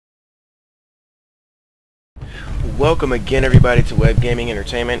Welcome again everybody to Web Gaming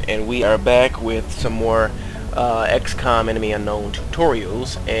Entertainment, and we are back with some more XCOM Enemy Unknown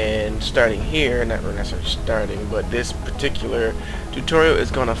tutorials. And starting here, not necessarily starting, but this particular tutorial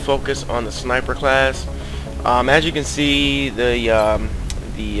is going to focus on the sniper class. As you can see,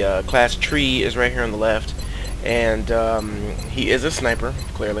 the class tree is right here on the left, and he is a sniper,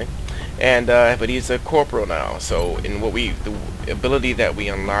 clearly. And but he's a corporal now. So in the ability that we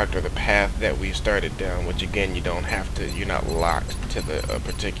unlocked, or the path that we started down, which again you don't have to, you're not locked to the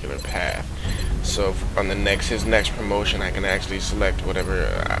particular path. So on his next promotion, I can actually select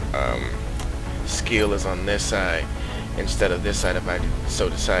whatever skill is on this side instead of this side if I so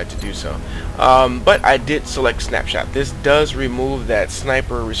decide to do so. But I did select snapshot. This does remove that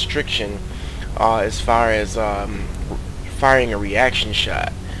sniper restriction as far as firing a reaction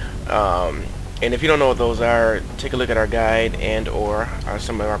shot. And if you don't know what those are, take a look at our guide and or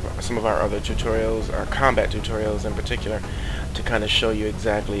some of our other tutorials, our combat tutorials in particular, to kind of show you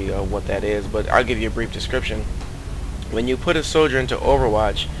exactly what that is. But I'll give you a brief description. When you put a soldier into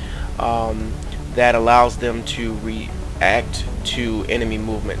Overwatch, that allows them to react to enemy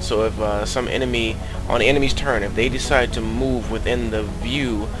movement. So if some enemy, on the enemy's turn, if they decide to move within the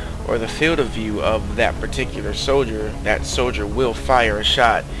view or the field of view of that particular soldier, that soldier will fire a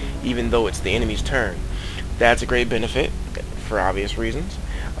shot even though it's the enemy's turn. That's a great benefit for obvious reasons.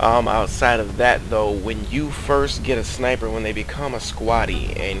 Outside of that though, when you first get a sniper, when they become a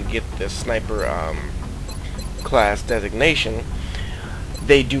squatty and get the sniper class designation,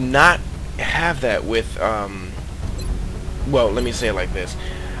 they do not have that with well, let me say it like this.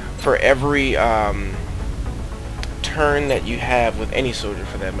 For every turn that you have with any soldier,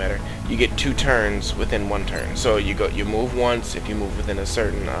 for that matter, you get 2 turns within 1 turn. So you move once if you move within a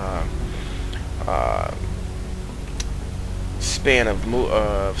certain span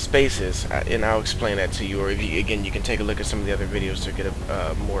of spaces, and I'll explain that to you. Or if you, again, you can take a look at some of the other videos to get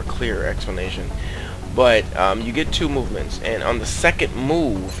a more clear explanation. But you get 2 movements, and on the second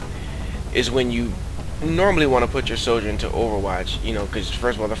move is when you normally want to put your soldier into Overwatch, you know, because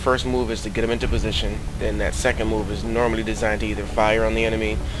first of all, the first move is to get him into position. Then that second move is normally designed to either fire on the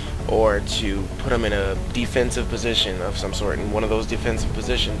enemy or to put him in a defensive position of some sort, and one of those defensive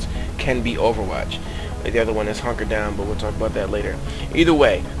positions can be Overwatch. The other one is hunker down, but we'll talk about that later. Either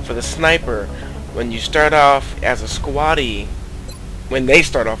way, for the sniper, when you start off as a squatty, when they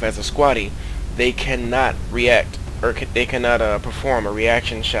start off as a squatty, they cannot react, or they cannot perform a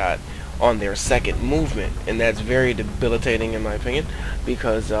reaction shot on their second movement, and that's very debilitating in my opinion,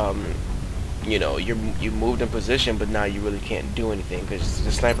 because you know, you moved in position, but now you really can't do anything, because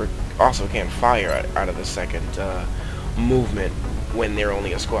the sniper also can't fire out of the second movement when they're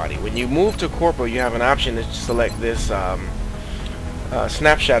only a squatty. When you move to corporal, you have an option to select this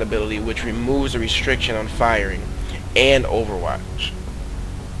snapshot ability, which removes a restriction on firing and Overwatch.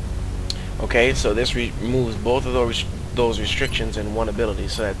 Okay, so this removes both of those restrictions in one ability,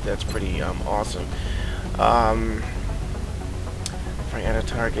 so that's pretty awesome. Firing at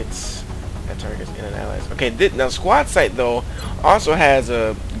targets in and allies. Okay, now squad sight though also has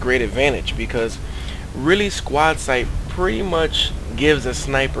a great advantage, because really squad sight pretty much gives a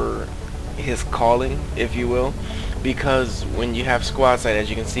sniper his calling, if you will, because when you have squad sight, as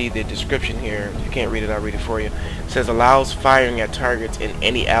you can see the description here, if you can't read it, I'll read it for you. It says allows firing at targets in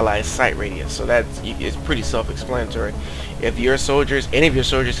any allied sight radius. So it's pretty self-explanatory. If your soldiers, any of your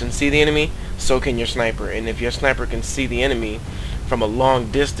soldiers can see the enemy, so can your sniper. And if your sniper can see the enemy from a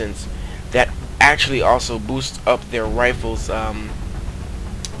long distance, that actually also boosts up their rifles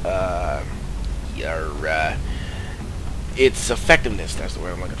its effectiveness. That's the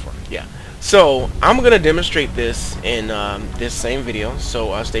word I'm looking for. Yeah. So I'm gonna demonstrate this in this same video.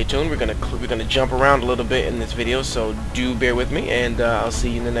 So stay tuned. We're gonna jump around a little bit in this video. So do bear with me, and I'll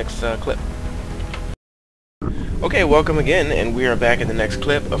see you in the next clip. Okay, welcome again, and we are back in the next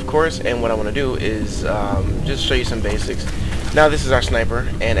clip, of course. And what I want to do is just show you some basics. Now this is our sniper,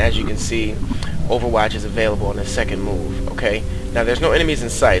 and as you can see, Overwatch is available on the second move. Okay. Now there's no enemies in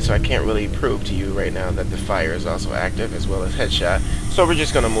sight, so I can't really prove to you right now that the fire is also active, as well as headshot. So we're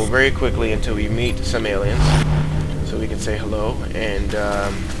just going to move very quickly until we meet some aliens, so we can say hello. And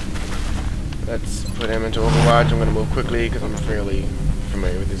let's put him into Overwatch. I'm going to move quickly because I'm fairly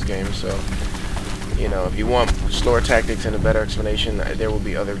familiar with this game. So, you know, if you want slower tactics and a better explanation, there will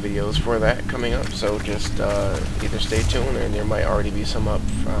be other videos for that coming up. So just either stay tuned, and there might already be some up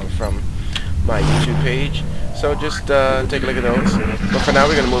from my YouTube page. So just take a look at those. But for now,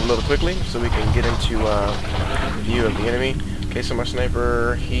 we're going to move a little quickly so we can get into view of the enemy. Okay, so my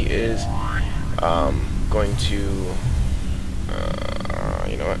sniper, he is going to,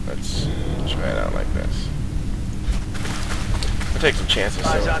 you know what, let's try it out like this. take some chances,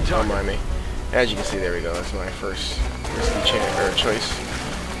 so don't mind me. As you can see, there we go. That's my first risky choice.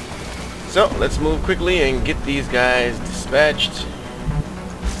 So let's move quickly and get these guys dispatched.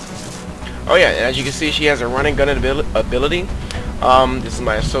 Oh yeah, and as you can see, she has a running gun ability. This is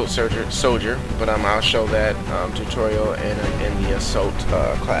my assault soldier, but I'll show that tutorial in the assault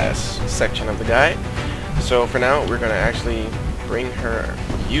class section of the guide. So for now, we're gonna actually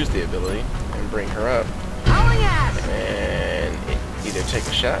use the ability and bring her up, and either take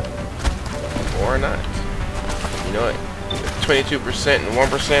a shot or not. You know what? 22% and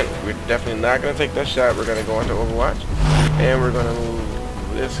 1%. We're definitely not gonna take that shot. We're gonna go into Overwatch, and we're gonna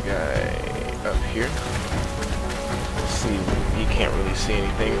move this guy up here. See, he can't really see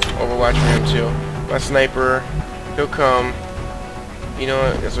anything. Overwatch for him too. My sniper, he'll come. You know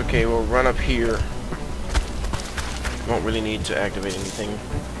what? It's okay. We'll run up here. Won't really need to activate anything.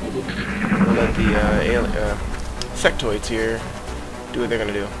 We'll let the sectoids here do what they're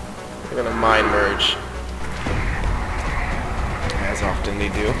gonna do. They're gonna mind merge, as often they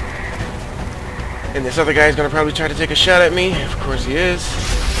do. And this other guy's gonna probably try to take a shot at me. Of course he is.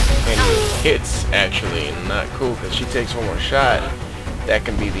 And he hits, actually. Not cool, because she takes one more shot. That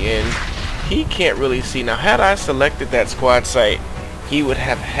can be the end. He can't really see. Now, had I selected that squad site, he would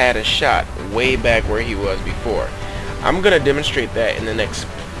have had a shot way back where he was before. I'm going to demonstrate that in the next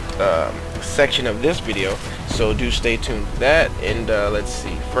section of this video, so do stay tuned for that. And let's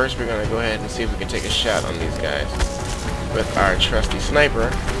see. First, we're going to go ahead and see if we can take a shot on these guys with our trusty sniper.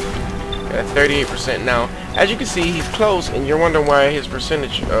 At 38% now. As you can see, he's close, and you're wondering why his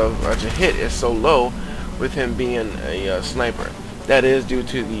percentage of to hit is so low with him being a sniper. That is due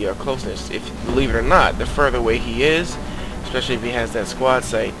to the closeness. If believe it or not, the further away he is, especially if he has that squad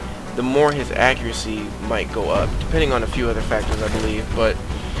sight, the more his accuracy might go up, depending on a few other factors, I believe. But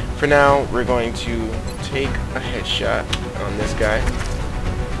for now, we're going to take a headshot on this guy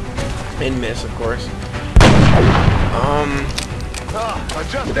and miss, of course.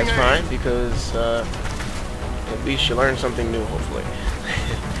 That's fine, because at least you learn something new, hopefully.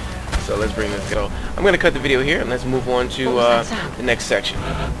 So let's bring this. So I'm going to cut the video here, and let's move on to the next section.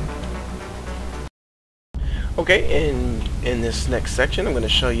 Okay, in this next section, I'm going to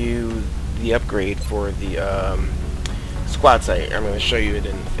show you the upgrade for the squad site. I'm going to show you it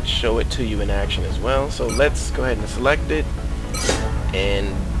and show it to you in action as well. So let's go ahead and select it,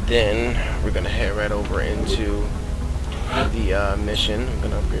 and then we're going to head right over into the mission. I'm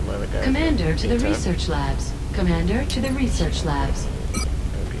going to upgrade my other guy. Commander to the research labs. Commander to the research labs.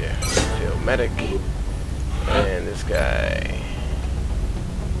 Yeah, field medic. And this guy.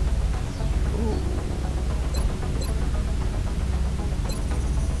 Ooh.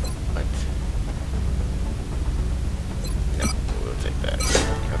 What? No, we'll take that.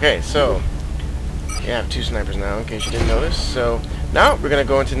 Okay, so we have two snipers now, in case you didn't notice. So now we're going to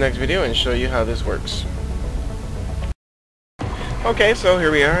go into the next video and show you how this works. Okay, so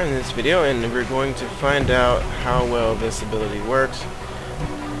here we are in this video, and we're going to find out how well this ability works.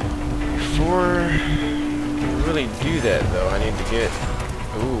 Before we really do that, though, I need to get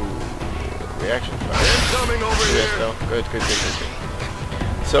reaction fire. Incoming over here. Though. Good.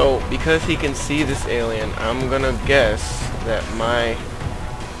 So because he can see this alien, I'm gonna guess that my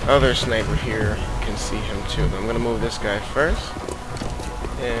other sniper here can see him too. I'm gonna move this guy first,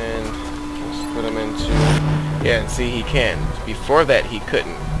 and just put him into. Yeah, and see, he can. Before that, he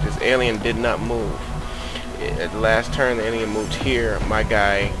couldn't. This alien did not move. At the last turn, the alien moved here. My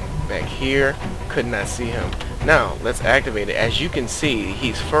guy back here could not see him. Now, let's activate it. As you can see,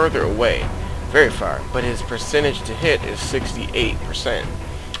 he's further away. Very far. But his percentage to hit is 68%.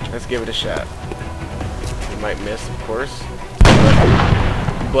 Let's give it a shot. He might miss, of course.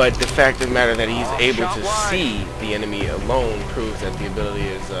 But the fact of the matter that he's able to see the enemy alone proves that the ability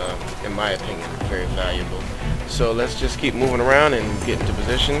is, in my opinion, very valuable. So let's just keep moving around and get into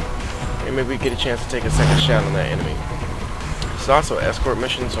position, and maybe we get a chance to take a second shot on that enemy. It's also an escort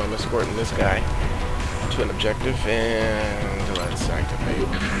mission, so I'm escorting this guy to an objective, and let's activate.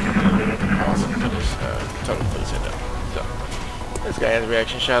 Awesome. Tell him to put his head down. So this guy has a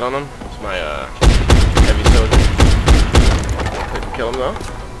reaction shot on him. It's my heavy soldier. Couldn't kill him though.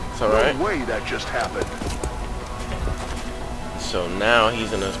 It's alright. No way that just happened. So now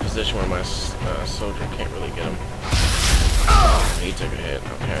he's in a position where my soldier can't really get him. He took a hit.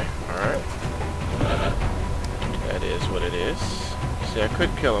 Okay. Alright. That is what it is. See, I could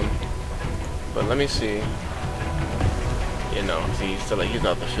kill him, but let me see. You know, see, he's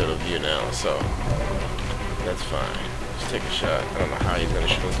out the field of view now, so that's fine. Let's take a shot. I don't know how he's gonna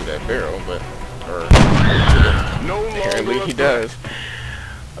shoot him through that barrel, but apparently he does.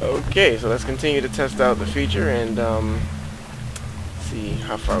 Okay, so let's continue to test out the feature, and see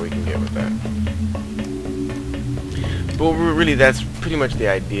how far we can get with that. But really, that's pretty much the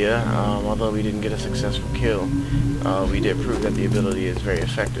idea. Although we didn't get a successful kill, we did prove that the ability is very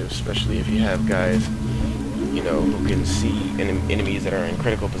effective, especially if you have guys, you know, who can see enemies that are in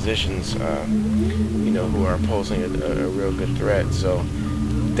critical positions, you know, who are posing a real good threat. So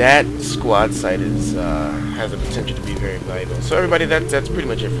that squad sight is has the potential to be very valuable. So everybody, that's pretty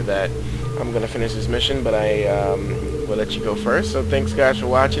much it for that. I'm gonna finish this mission, but I will let you go first. So thanks guys for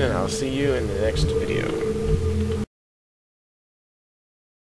watching, and I'll see you in the next video.